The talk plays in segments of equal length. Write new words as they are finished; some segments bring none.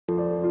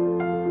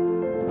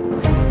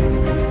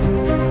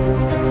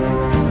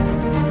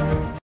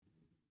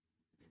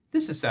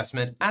This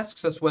assessment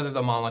asks us whether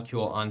the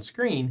molecule on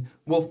screen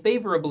will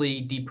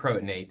favorably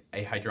deprotonate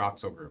a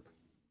hydroxyl group.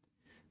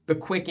 The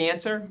quick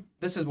answer,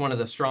 this is one of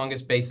the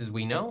strongest bases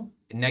we know.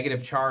 A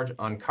negative charge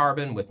on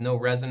carbon with no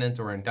resonance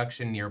or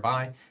induction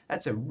nearby.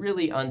 That's a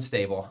really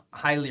unstable,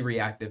 highly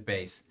reactive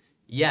base.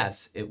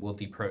 Yes, it will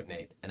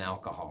deprotonate an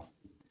alcohol.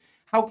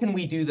 How can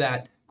we do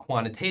that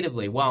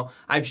quantitatively? Well,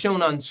 I've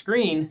shown on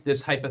screen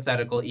this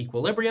hypothetical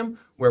equilibrium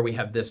where we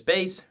have this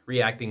base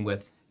reacting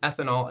with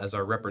ethanol as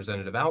our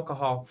representative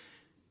alcohol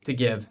to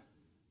give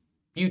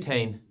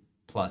butane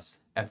plus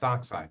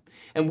ethoxide.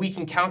 And we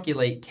can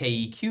calculate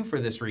KEQ for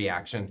this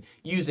reaction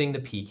using the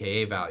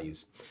pKa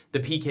values. The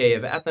pKa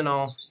of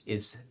ethanol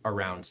is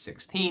around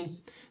 16.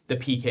 The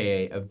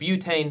pKa of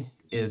butane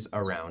is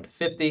around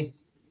 50.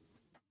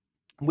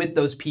 With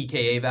those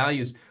pKa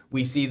values,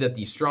 we see that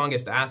the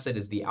strongest acid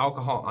is the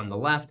alcohol on the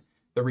left.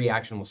 The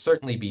reaction will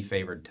certainly be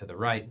favored to the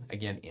right,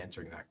 again,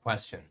 answering that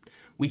question.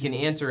 We can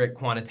answer it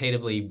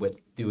quantitatively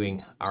with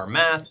doing our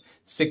math.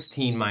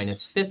 16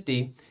 minus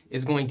 50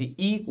 is going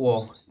to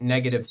equal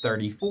negative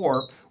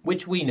 34,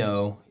 which we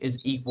know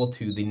is equal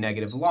to the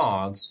negative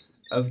log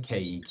of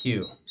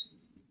KEQ.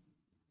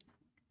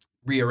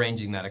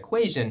 Rearranging that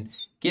equation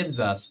gives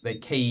us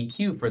that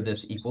KEQ for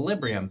this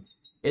equilibrium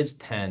is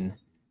 10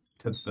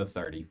 to the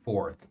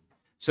 34th.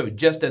 So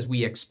just as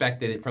we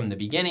expected it from the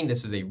beginning,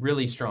 this is a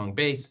really strong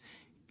base.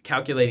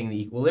 Calculating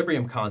the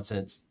equilibrium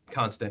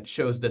constant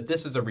shows that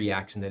this is a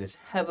reaction that is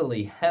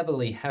heavily,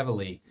 heavily,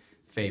 heavily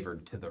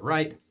favored to the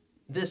right.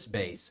 This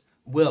base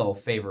will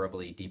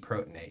favorably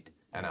deprotonate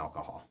an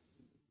alcohol.